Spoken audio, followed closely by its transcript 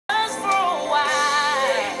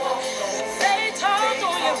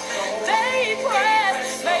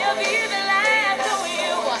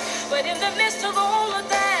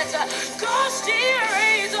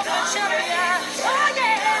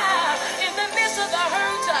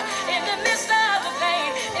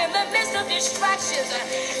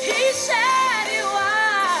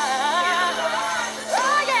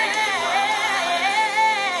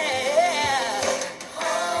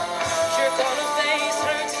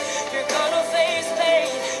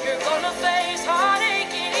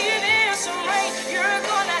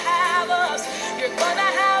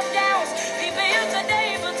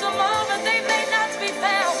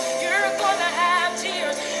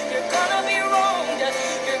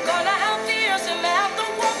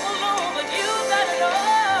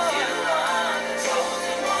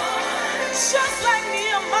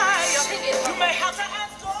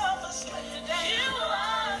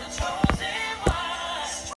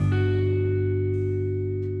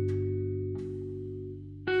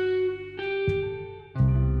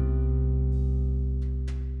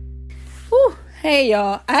Hey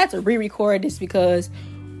y'all, I had to re-record this because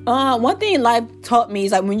one thing life taught me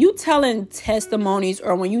is like when you telling testimonies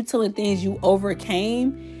or when you telling things you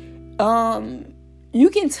overcame, you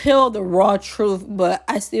can tell the raw truth, but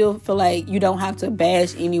I still feel like you don't have to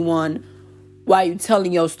bash anyone while you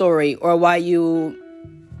telling your story or while you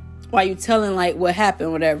telling like what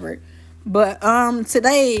happened, whatever. But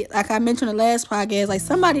today, like I mentioned in the last podcast, like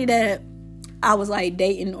somebody that I was like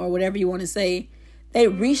dating or whatever you want to say, they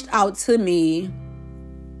reached out to me.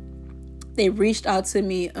 Somebody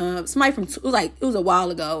from it was a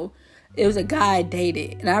while ago. It was a guy I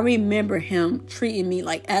dated, and I remember him treating me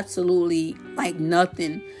like absolutely like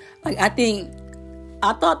nothing. Like I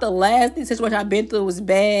thought the last situation I've been through was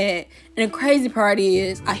bad, and the crazy part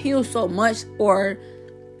is I healed so much that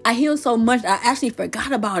I actually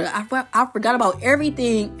forgot about it. I forgot about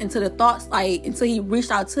everything until the thoughts until he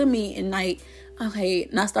reached out to me and okay,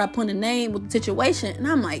 and I started putting a name with the situation, and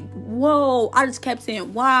I'm like, whoa! I just kept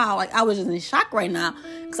saying, wow, like I was just in shock right now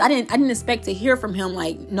because I didn't expect to hear from him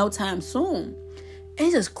like no time soon.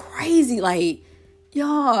 It's just crazy, like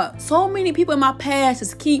y'all. So many people in my past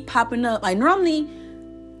just keep popping up. Like normally,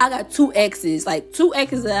 I got two exes that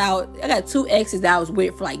I was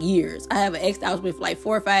with for like years. I have an ex that I was with for like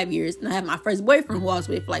 4 or 5 years, and I have my first boyfriend who I was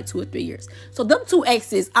with for like 2 or 3 years. So them two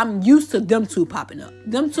exes, I'm used to them two popping up.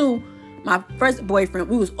 Them two. My first boyfriend,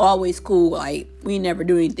 we was always cool. Like, we never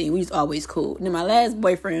do anything. We was always cool. And then my last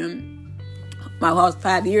boyfriend, who I was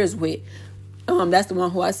 5 years with, that's the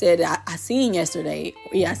one who I said I seen yesterday.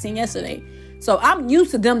 Yeah, I seen yesterday. So I'm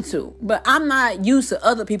used to them two. But I'm not used to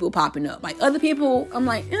other people popping up. Like, other people, I'm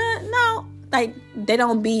like, no. Like, they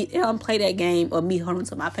don't play that game of me holding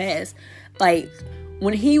to my past. Like,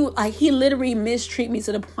 when he literally mistreated me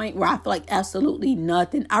to the point where I feel like absolutely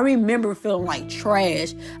nothing. I remember feeling like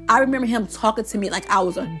trash. I remember him talking to me like I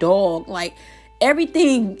was a dog. Like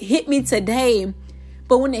everything hit me today,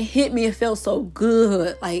 but when it hit me, it felt so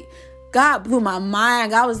good. Like God blew my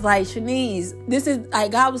mind. I was like, Shanice, this is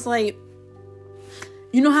like, God was like,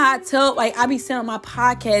 you know how I be saying on my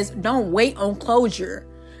podcast, don't wait on closure.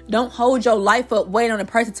 Don't hold your life up waiting on a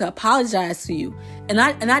person to apologize to you. And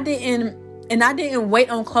I didn't wait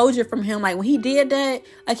on closure from him. Like when he did that,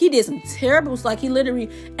 like he did some terrible stuff. Like he literally,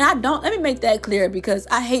 let me make that clear because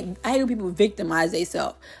I hate when people victimize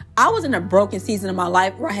themselves. I was in a broken season of my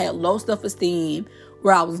life where I had low self-esteem,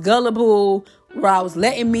 where I was gullible, where I was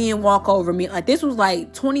letting men walk over me. Like this was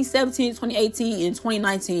like 2017, 2018, and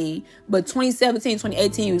 2019. But 2017,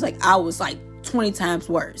 2018 was like, I was like 20 times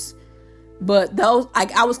worse. But those,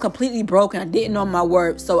 like, I was completely broken. I didn't know my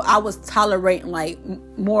worth. So I was tolerating, like,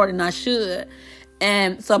 more than I should.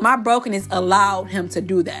 And so my brokenness allowed him to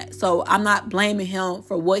do that. So I'm not blaming him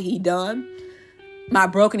for what he done. My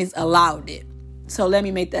brokenness allowed it. So let me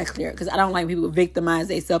make that clear. Because I don't like people victimize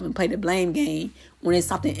themselves and play the blame game when it's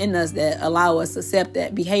something in us that allow us to accept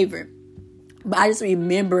that behavior. But I just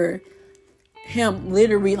remember him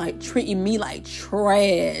literally, like, treating me like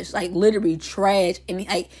trash. Like, literally trash. And,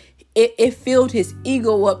 like, it filled his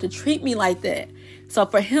ego up to treat me like that. So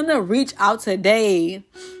for him to reach out today,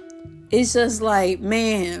 it's just like,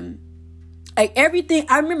 man, like everything.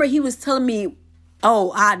 I remember he was telling me,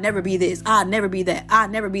 oh, I'll never be this. I'll never be that. I'll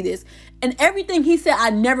never be this. And everything he said I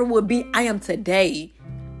never would be, I am today.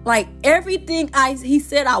 Like everything he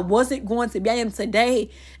said I wasn't going to be, I am today.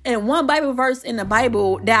 And one Bible verse in the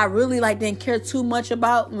Bible that I really didn't care too much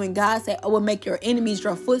about when God said, I will make your enemies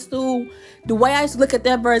your footstool. The way I used to look at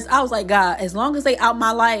that verse, I was like, God, as long as they out my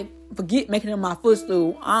life, forget making them my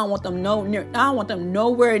footstool. I don't want them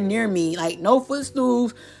nowhere near me. Like no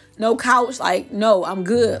footstools, no couch. Like, no, I'm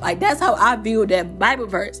good. Like that's how I viewed that Bible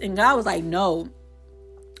verse. And God was like, no,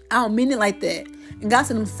 I don't mean it like that. And God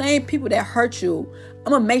said, them same people that hurt you,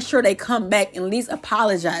 I'm going to make sure they come back and at least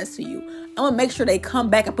apologize to you. I'm going to make sure they come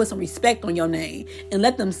back and put some respect on your name and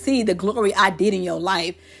let them see the glory I did in your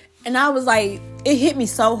life. And I was like, it hit me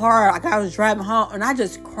so hard. Like I was driving home and I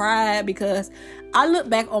just cried because I look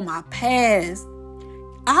back on my past.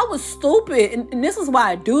 I was stupid. And this is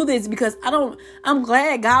why I do this because I'm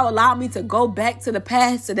glad God allowed me to go back to the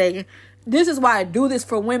past today. This is why I do this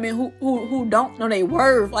for women who don't know their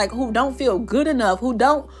worth, like who don't feel good enough, who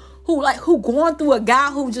going through a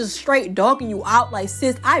guy who just straight dogging you out. Like,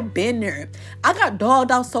 sis, I've been there. I got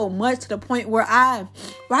dogged out so much to the point where I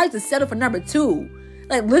used to settle for number 2.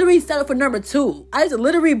 Like, literally settle for number 2. I used to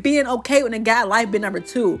literally being okay when a guy life been number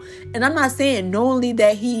 2. And I'm not saying knowingly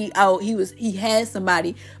that he had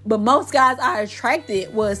somebody, but most guys I attracted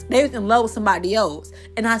they was in love with somebody else.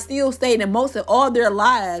 And I still stayed in most of all their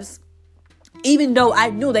lives. Even though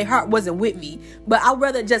I knew their heart wasn't with me. But I'd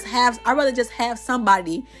rather just have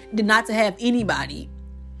somebody than not to have anybody.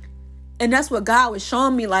 And that's what God was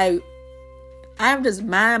showing me. Like, I'm just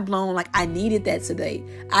mind blown. Like, I needed that today.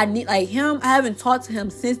 I haven't talked to him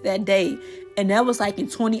since that day. And that was like in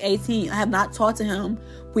 2018. I have not talked to him.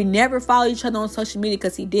 We never followed each other on social media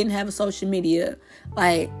because he didn't have a social media.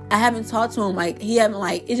 Like, I haven't talked to him. Like,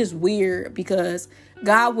 it's just weird because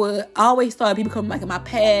God would always thought people come like in my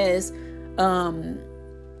past.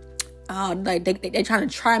 Like they trying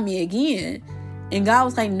to try me again. And God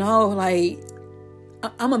was like, no, like,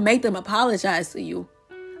 I'm going to make them apologize to you.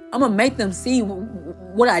 I'm going to make them see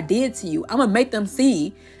what I did to you. I'm going to make them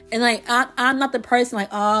see. And like, I'm not the person like,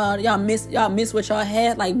 oh, y'all miss what y'all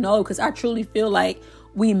had. Like, no, because I truly feel like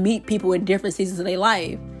we meet people in different seasons of their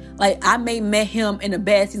life. Like, I may met him in a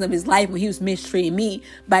bad season of his life when he was mistreating me,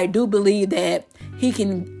 but I do believe that he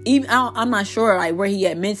can, even, I'm not sure like where he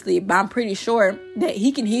at mentally, but I'm pretty sure that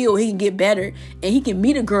he can heal, he can get better, and he can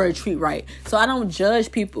meet a girl and treat right. So I don't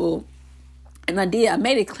judge people. And I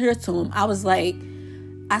made it clear to him. I was like,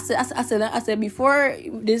 I said before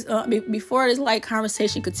this like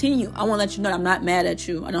conversation continue, I want to let you know that I'm not mad at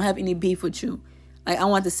you. I don't have any beef with you. Like, I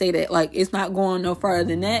want to say that, like, it's not going no further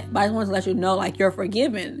than that. But I just want to let you know, like, you're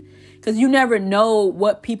forgiven. Because you never know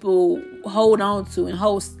what people hold on to and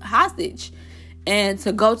hold hostage. And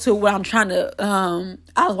to go to what I'm trying to,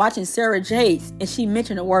 I was watching Sarah Jakes, and she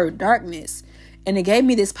mentioned the word darkness. And it gave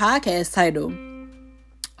me this podcast title,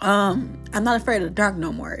 I'm Not Afraid of the Dark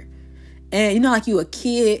No More. And, you know, like, you a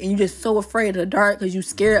kid, and you're just so afraid of the dark because you're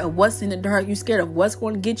scared of what's in the dark. You're scared of what's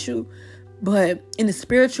going to get you. But in the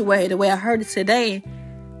spiritual way, the way I heard it today,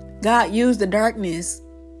 God used the darkness.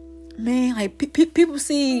 Man, like, people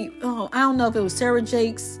see, I don't know if it was Sarah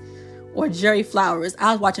Jakes or Jerry Flowers.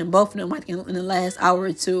 I was watching both of them like in the last hour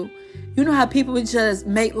or two. You know how people would just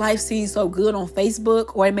make life seem so good on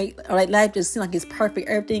Facebook, or like life just seem like it's perfect,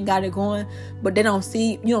 everything got it going, but you don't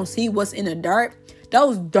see what's in the dark.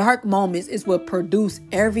 Those dark moments is what produce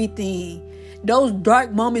everything. Those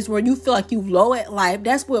dark moments where you feel like you low at life,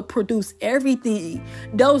 that's what produce everything.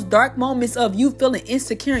 Those dark moments of you feeling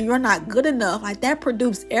insecure and you're not good enough, like, that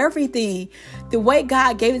produced everything. The way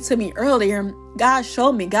God gave it to me earlier, God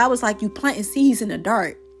showed me, God was like, you planting seeds in the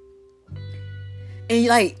dark. And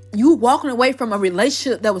like, you walking away from a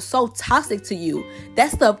relationship that was so toxic to you. That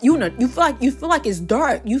stuff, you feel like it's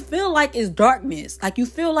dark. You feel like it's darkness. Like, you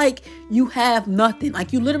feel like you have nothing.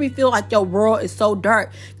 Like, you literally feel like your world is so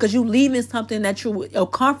dark because you leaving something that your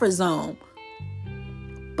comfort zone.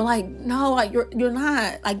 But like, no, like, you're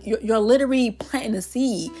not. Like, you're literally planting a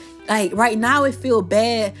seed. Like, right now it feel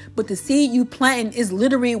bad, but the seed you planting is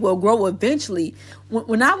literally will grow eventually.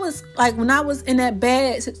 When I was in that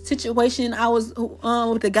bad situation, I was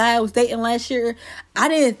with the guy I was dating last year. I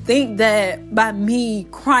didn't think that by me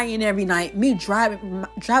crying every night, me driving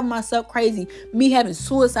myself crazy, me having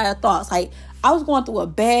suicidal thoughts, like, I was going through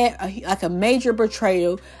a major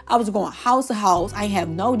betrayal. I was going house to house. I have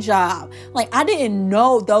no job. Like, I didn't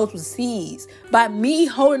know those were seeds. By me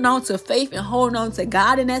holding on to faith and holding on to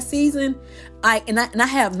God in that season, I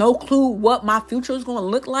have no clue what my future is going to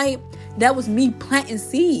look like. That was me planting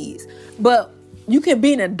seeds. But you can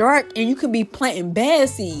be in the dark and you can be planting bad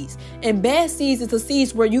seeds. And bad seeds is the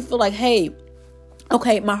seeds where you feel like, hey,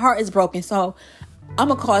 okay, my heart is broken, so I'm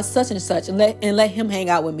going to call such and such and let him hang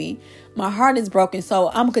out with me. My heart is broken, so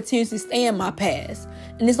I'm going to continuously stay in my past.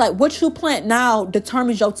 And it's like, what you plant now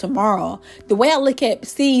determines your tomorrow. The way I look at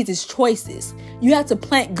seeds is choices. You have to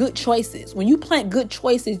plant good choices. When you plant good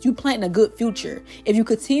choices, you plant a good future. If you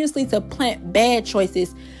continuously to plant bad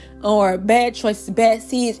choices, bad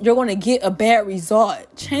seeds, you're going to get a bad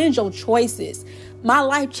result. Change your choices. My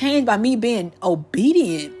life changed by me being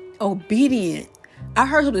obedient. I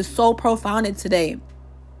heard something so profound today.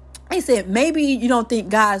 He said, maybe you don't think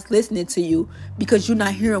God's listening to you because you're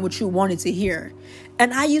not hearing what you wanted to hear.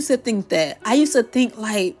 And I used to think that. I used to think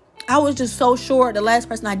like, I was just so sure the last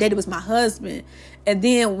person I dated was my husband. And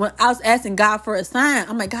then when I was asking God for a sign,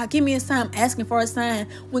 I'm like, God, give me a sign. I'm asking for a sign.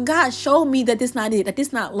 When God showed me that this not it, that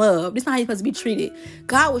this not love, this not how you're supposed to be treated,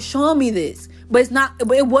 God was showing me this. But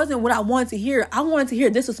it wasn't what I wanted to hear. I wanted to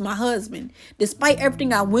hear this was my husband. Despite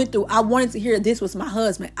everything I went through, I wanted to hear this was my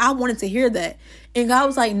husband. I wanted to hear that. And God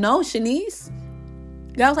was like, no, Shanice.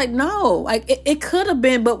 God was like, no. Like, it could have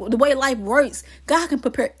been, but the way life works, God can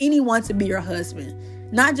prepare anyone to be your husband.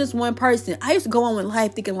 Not just one person. I used to go on with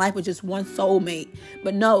life thinking life was just one soulmate.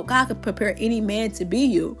 But no, God could prepare any man to be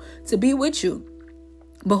you, to be with you.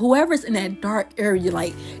 But whoever's in that dark area,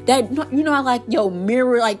 like that, you know, like your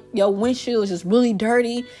mirror, like your windshield is just really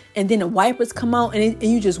dirty, and then the wipers come out and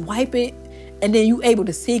you just wipe it, and then you able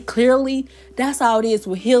to see clearly. That's how it is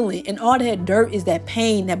with healing. And all that dirt is that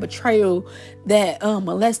pain, that betrayal, that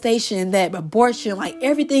molestation, that abortion. Like,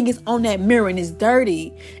 everything is on that mirror and it's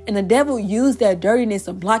dirty. And the devil used that dirtiness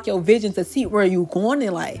to block your vision to see where you're going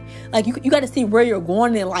in life. Like, you got to see where you're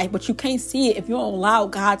going in life, but you can't see it if you don't allow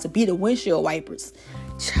God to be the windshield wipers.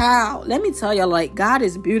 Child, let me tell y'all, like, God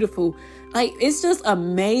is beautiful. Like, it's just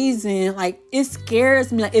amazing. Like, it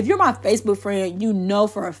scares me. Like, if you're my Facebook friend, you know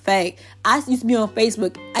for a fact. I used to be on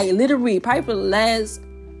Facebook. I literally, probably for the last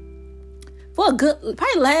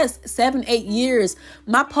 7-8 years,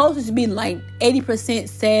 my posts used to be like 80%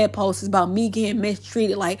 sad posts about me getting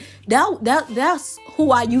mistreated. Like, that's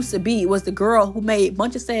who I used to be. Was the girl who made a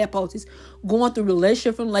bunch of sad posts, going through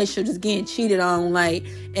relationship from relationship, just getting cheated on, like,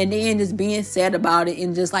 and then just being sad about it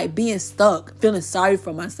and just like being stuck, feeling sorry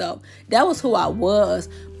for myself. That was who I was.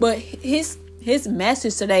 But his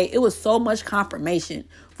message today, it was so much confirmation.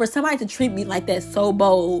 For somebody to treat me like that, so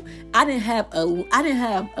bold. I didn't have a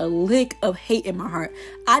lick of hate in my heart.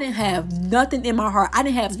 I didn't have nothing in my heart. I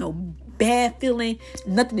didn't have no bad feeling.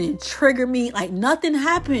 Nothing didn't trigger me. Like, nothing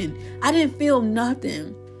happened. I didn't feel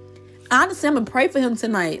nothing. Honestly, I'm going to pray for him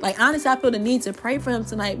tonight. Like, honestly, I feel the need to pray for him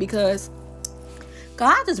tonight because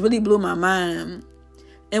God just really blew my mind.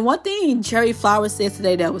 And one thing Jerry Flowers said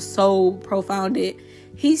today that was so profound,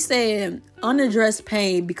 he said, unaddressed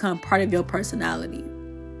pain become part of your personality.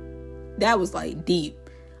 That was like deep.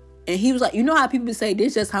 And he was like, you know how people say, this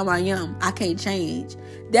is just how I am, I can't change.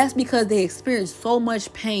 That's because they experienced so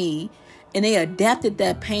much pain and they adapted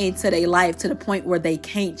that pain to their life to the point where they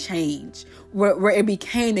can't change. Where it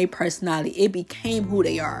became their personality. It became who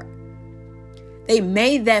they are. They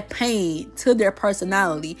made that pain to their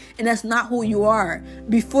personality, and that's not who you are.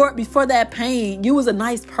 Before that pain, you was a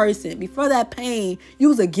nice person. Before that pain, you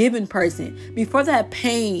was a giving person. Before that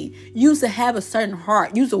pain, you used to have a certain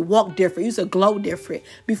heart. You used to walk different. You used to glow different.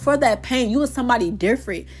 Before that pain, you was somebody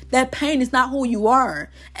different. That pain is not who you are.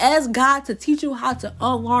 Ask God to teach you how to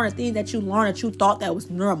unlearn the things that you learned that you thought that was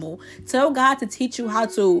normal. Tell God to teach you how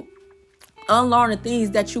to unlearn the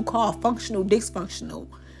things that you call functional, dysfunctional.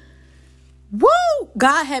 Woo!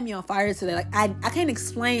 God had me on fire today. Like, I can't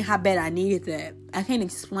explain how bad I needed that. I can't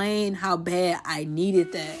explain how bad I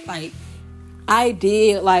needed that. Like, I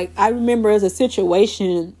did. Like, I remember as a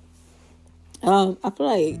situation. I feel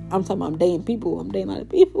like I'm talking about I'm dating people. I'm dating a lot of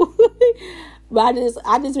people. But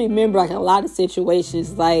I just remember like a lot of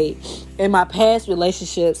situations, like in my past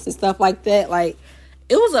relationships and stuff like that. Like,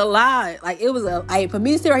 it was a lot. Like, it was for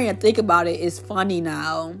me to sit right here and think about it, it's funny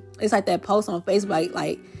now. It's like that post on Facebook,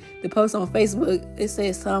 like the post on Facebook, it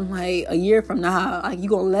says something like, a year from now, like, you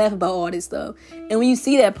gonna laugh about all this stuff. And when you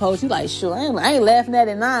see that post, you like, sure, I ain't laughing at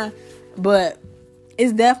it now. But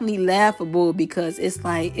it's definitely laughable because it's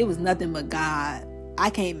like, it was nothing but God.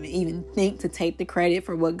 I can't even think to take the credit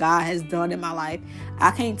for what God has done in my life.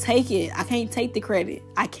 I can't take it. I can't take the credit.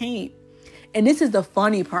 I can't. And this is the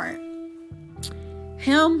funny part.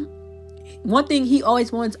 One thing he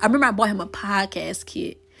always wanted, I remember I bought him a podcast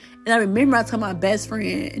kit. And I remember I told my best friend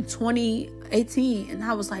in 2018, and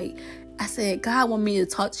I was like, I said, God want me to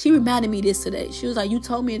talk. She reminded me this today. She was like, you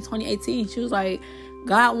told me in 2018. She was like,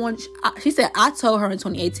 God wants, she said, I told her in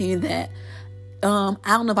 2018 that I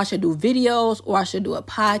don't know if I should do videos or I should do a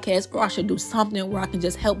podcast or I should do something where I can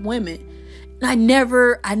just help women. And I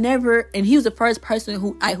never, and he was the first person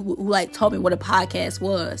who like told me what a podcast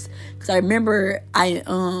was. Because I remember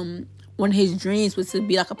one of his dreams was to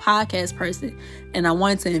be like a podcast person, and I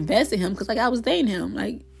wanted to invest in him because like I was dating him.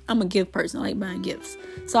 Like, I'm a gift person, I like buying gifts,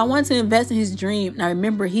 so I wanted to invest in his dream. And I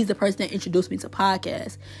remember he's the person that introduced me to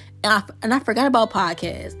podcasts, and I forgot about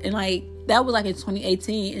podcasts, and like that was like in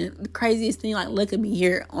 2018. And the craziest thing, like, look at me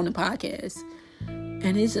here on the podcast,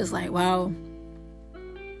 and it's just like, wow.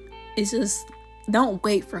 It's just, don't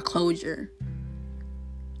wait for closure.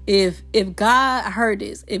 If God, I heard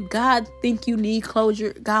this, if God think you need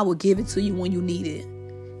closure, God will give it to you when you need it.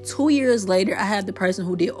 2 years later, I have the person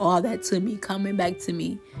who did all that to me coming back to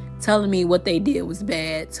me, telling me what they did was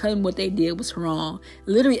bad, telling me what they did was wrong,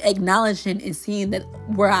 literally acknowledging and seeing that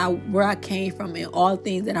where I came from and all the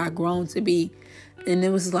things that I've grown to be. And it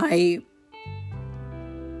was like,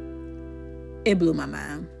 it blew my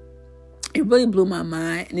mind. It really blew my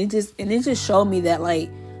mind. And it just showed me that, like,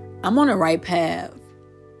 I'm on the right path.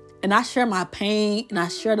 And I share my pain, and I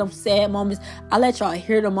share them sad moments. I let y'all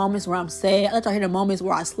hear the moments where I'm sad. I let y'all hear the moments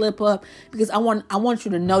where I slip up, because I want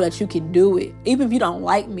you to know that you can do it. Even if you don't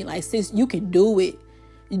like me, like, sis, you can do it.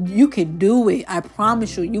 You can do it. I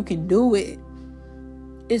promise you can do it.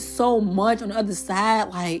 It's so much on the other side.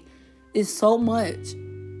 Like, it's so much.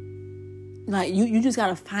 Like you just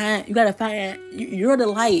gotta find. You gotta find. You're the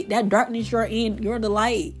light. That darkness you're in. You're the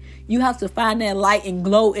light. You have to find that light and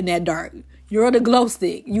glow in that dark. You're the glow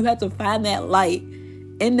stick. You have to find that light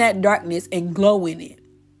in that darkness and glow in it.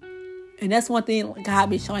 And that's one thing God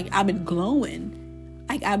been showing. I've been glowing.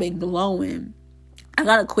 Like I've been glowing. I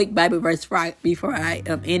got a quick Bible verse before I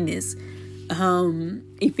end this.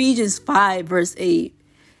 Ephesians 5 verse 8.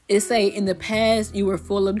 It say, in the past you were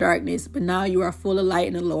full of darkness, but now you are full of light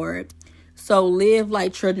in the Lord. So live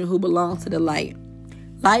like children who belong to the light.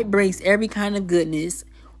 Light brings every kind of goodness,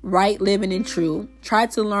 right living and true. Try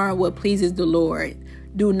to learn what pleases the Lord.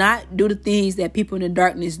 Do not do the things that people in the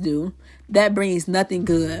darkness do. That brings nothing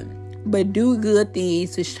good. But do good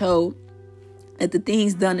things to show that the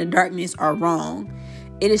things done in darkness are wrong.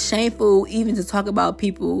 It is shameful even to talk about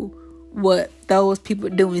what those people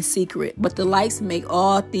do in secret. But the lights make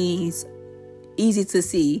all things easy to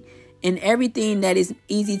see. And everything that is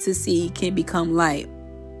easy to see can become light.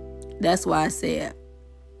 That's why I said,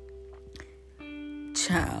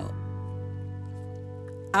 child,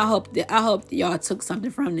 I hope that y'all took something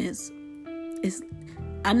from this.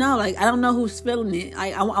 I know, like, I don't know who's feeling it.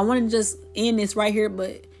 I want to just end this right here,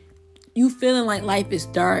 but you feeling like life is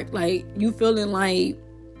dark. Like, you feeling like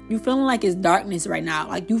it's darkness right now.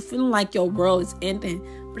 Like, you feeling like your world is ending.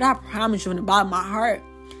 But I promise you, in the bottom of my heart,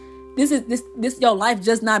 this your life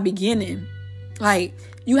just not beginning. Like,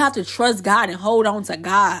 you have to trust God and hold on to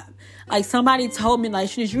God. Like, somebody told me, like,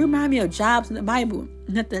 Shanice, you remind me of Jobs in the Bible.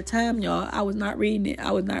 And at that time, y'all, I was not reading it.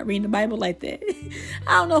 I was not reading the Bible like that.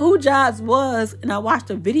 I don't know who Jobs was. And I watched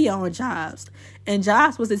a video on Jobs. And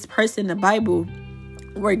Jobs was this person in the Bible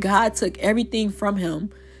where God took everything from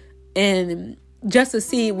him. And just to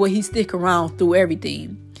see will he stick around through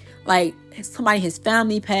everything. Like, his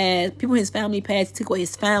family passed. People in his family passed. He took away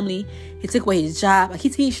his family. He took away his job. Like,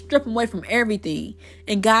 he stripped him away from everything.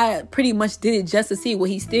 And God pretty much did it just to see will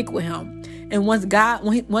he stick with him. And once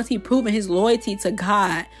he proven his loyalty to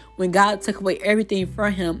God, when God took away everything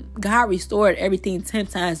from him, God restored everything 10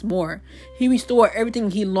 times more. He restored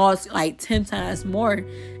everything he lost like 10 times more.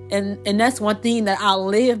 And that's one thing that I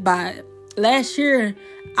live by. Last year,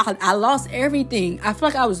 I lost everything. I feel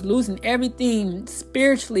like I was losing everything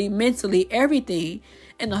spiritually, mentally, everything.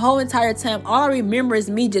 And the whole entire time, all I remember is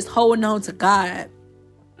me just holding on to God.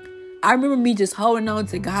 I remember me just holding on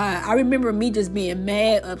to God. I remember me just being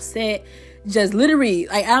mad, upset, just literally,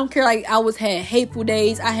 like, I don't care, like, had hateful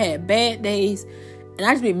days, I had bad days. And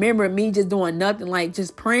I just remember me just doing nothing, like,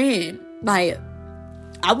 just praying. Like,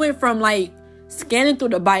 I went from, like, scanning through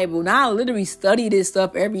the Bible. Now I literally study this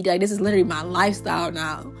stuff every day. This is literally my lifestyle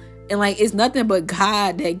now. And like, it's nothing but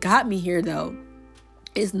God that got me here though.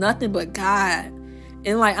 It's nothing but God.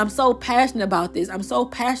 And like, I'm so passionate about this. I'm so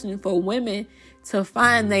passionate for women to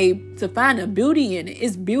find a beauty in it.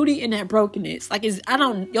 It's beauty in that brokenness. Like,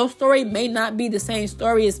 your story may not be the same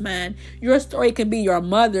story as mine. Your story can be your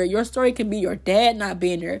mother. Your story can be your dad not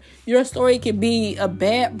being there. Your story can be a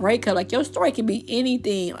bad breakup. Like, your story can be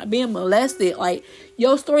anything. Like, being molested. Like,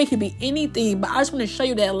 your story can be anything. But I just want to show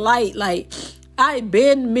you that light. Like, I've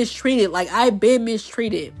been mistreated. When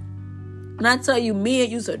I tell you, men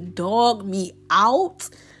used to dog me out,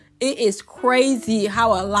 it is crazy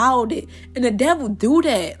how I allowed it. And the devil do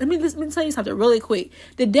that. Let me tell you something really quick.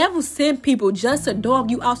 The devil send people just to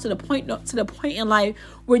dog you out to the point in life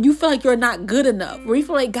where you feel like you're not good enough. Where you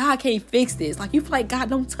feel like God can't fix this. Like, you feel like,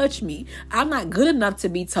 God, don't touch me. I'm not good enough to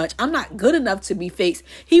be touched. I'm not good enough to be fixed.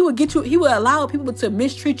 He will allow people to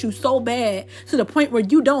mistreat you so bad to the point where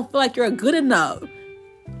you don't feel like you're good enough.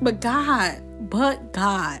 But God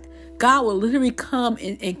will literally come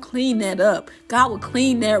and clean that up. God will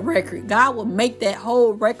clean that record. God will make that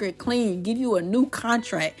whole record clean, give you a new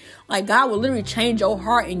contract. Like, God will literally change your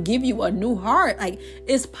heart and give you a new heart. Like,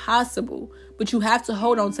 it's possible. But you have to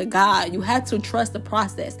hold on to God. You have to trust the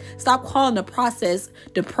process. Stop calling the process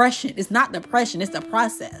depression. It's not depression. It's the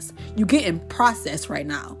process. You getting processed right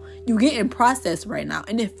now.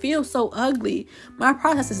 And it feels so ugly. My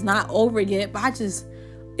process is not over yet, but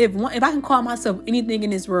if I can call myself anything in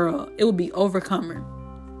this world, it would be overcomer.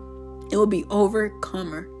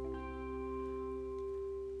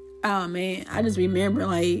 Oh man, I just remember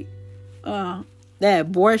like that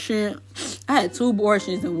abortion. I had 2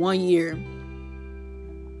 abortions in 1 year.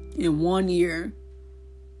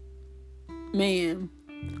 Man.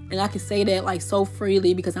 And I can say that like so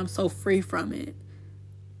freely because I'm so free from it.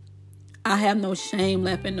 I have no shame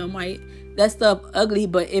left in them. Like, that stuff ugly,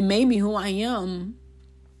 but it made me who I am.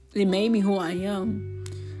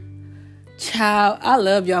 Child, I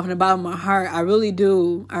love y'all from the bottom of my heart. I really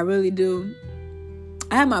do.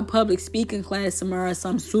 I have my public speaking class tomorrow, so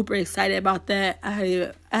I'm super excited about that.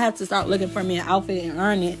 I have to start looking for me an outfit and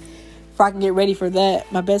earn it before I can get ready for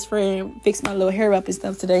that. My best friend fixed my little hair up and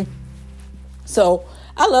stuff today. So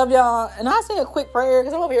I love y'all. And I say a quick prayer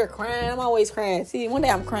because I'm over here crying. I'm always crying. See, one day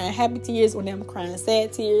I'm crying happy tears, one day I'm crying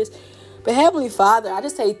sad tears. But Heavenly Father, I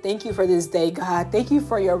just say thank you for this day, God. Thank you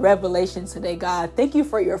for your revelation today, God. Thank you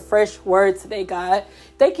for your fresh word today, God.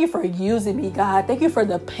 Thank you for using me, God. Thank you for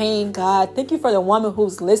the pain, God. Thank you for the woman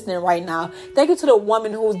who's listening right now. Thank you to the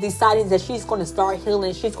woman who's deciding that she's going to start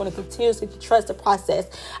healing. She's going to continuously trust the process.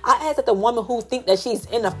 I ask that the woman who thinks that she's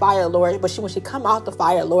in the fire, Lord, but when she come out the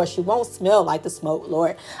fire, Lord, she won't smell like the smoke,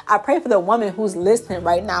 Lord. I pray for the woman who's listening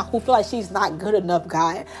right now who feel like she's not good enough,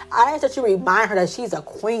 God. I ask that you remind her that she's a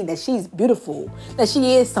queen, that she's beautiful, that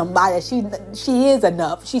she is somebody, that she is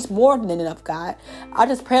enough. She's more than enough, God. I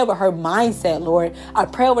just pray over her mindset, Lord. I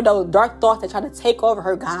pray over those dark thoughts that try to take over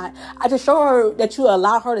her, God. I just show her that you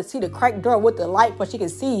allow her to see the cracked door with the light, but she can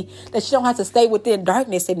see that she don't have to stay within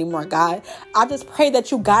darkness anymore, God. I just pray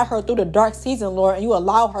that you guide her through the dark season, Lord, and you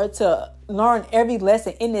allow her to learn every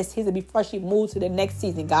lesson in this season before she moves to the next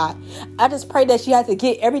season, God. I just pray that she has to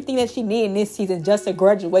get everything that she needs in this season just to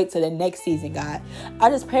graduate to the next season, God. I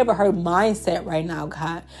just pray for her mindset right now,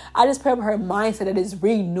 God. I just pray for her mindset that is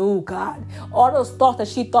renewed, God. All those thoughts that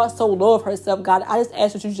she thought so low of herself, God, I just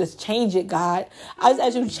ask that you just change it, God. I just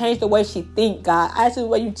ask you to change the way she think, God. I ask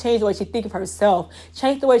you you change the way she think of herself.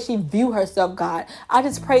 Change the way she view herself, God. I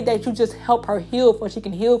just pray that you just help her heal so she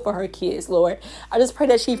can heal for her kids, Lord. I just pray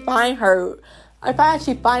that she find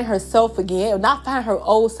she find herself again, not find her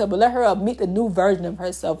old self, but let her meet the new version of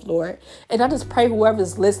herself, Lord. And I just pray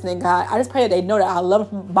whoever's listening, God, I just pray that they know that I love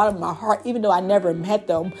them from the bottom of my heart, even though I never met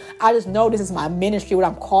them. I just know this is my ministry, what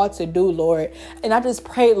I'm called to do, Lord. And I just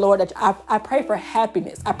pray, Lord, that I pray for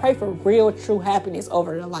happiness. I pray for real, true happiness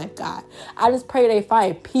over their life, God. I just pray they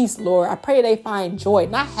find peace, Lord. I pray they find joy,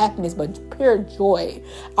 not happiness, but pure joy.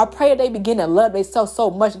 I pray that they begin to love themselves so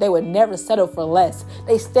much they would never settle for less.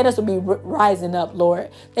 Their standards will be rising up, Lord.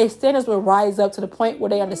 Their standards will rise up to the point where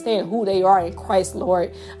they understand who they are in Christ,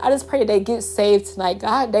 Lord. I just pray that they get saved tonight,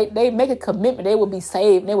 God. They make a commitment. They will be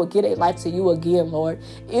saved and they will give their life to you again, Lord.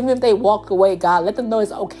 Even if they walk away, God, let them know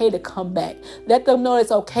it's okay to come back. Let them know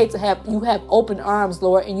it's okay to have open arms,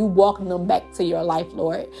 Lord, and you welcome them back to your life,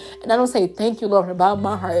 Lord. And I don't say thank you, Lord, from the bottom of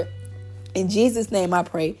my heart. In Jesus' name I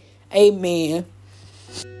pray. Amen.